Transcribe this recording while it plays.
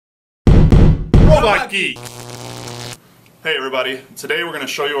Robot Geek! Hey everybody, today we're going to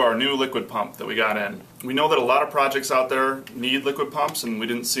show you our new liquid pump that we got in. We know that a lot of projects out there need liquid pumps and we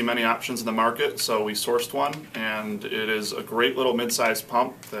didn't see many options in the market, so we sourced one, and it is a great little mid-sized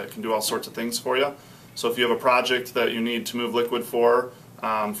pump that can do all sorts of things for you. So if you have a project that you need to move liquid for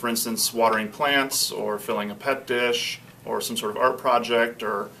instance watering plants or filling a pet dish or some sort of art project,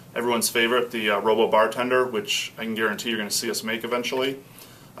 or everyone's favorite, the Robo Bartender, which I can guarantee you're going to see us make eventually.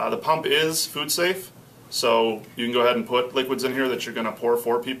 The pump is food safe. So you can go ahead and put liquids in here that you're going to pour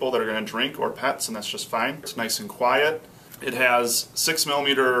for people that are going to drink, or pets, and that's just fine. It's nice and quiet. It has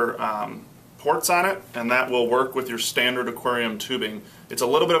 6mm ports on it, and that will work with your standard aquarium tubing. It's a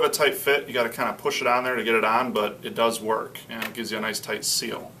little bit of a tight fit. You got to kind of push it on there to get it on, but it does work, and it gives you a nice tight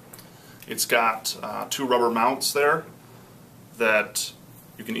seal. It's got 2 rubber mounts there that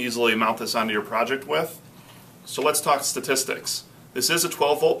you can easily mount this onto your project with. So let's talk statistics. This is a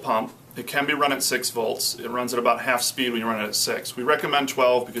 12-volt pump. It can be run at 6 volts. It runs at about half speed when you run it at 6. We recommend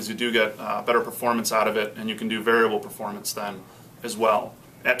 12 because you do get better performance out of it, and you can do variable performance then as well.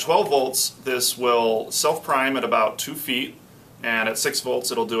 At 12 volts, this will self-prime at about 2 feet, and at 6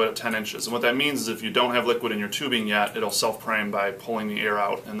 volts it'll do it at 10 inches. And what that means is if you don't have liquid in your tubing yet, it'll self-prime by pulling the air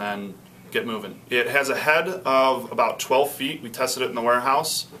out and then get moving. It has a head of about 12 feet. We tested it in the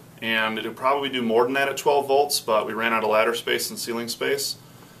warehouse, and it'll probably do more than that at 12 volts, but we ran out of ladder space and ceiling space.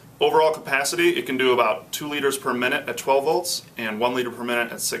 Overall capacity, it can do about 2 liters per minute at 12 volts and 1 liter per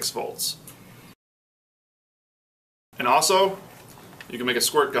minute at 6 volts. And also, you can make a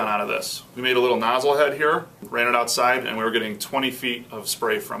squirt gun out of this. We made a little nozzle head here, ran it outside, and we were getting 20 feet of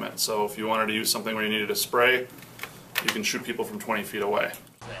spray from it. So if you wanted to use something where you needed to spray, you can shoot people from 20 feet away.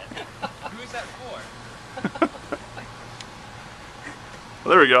 Who is that for? Well,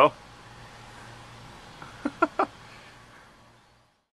 there we go.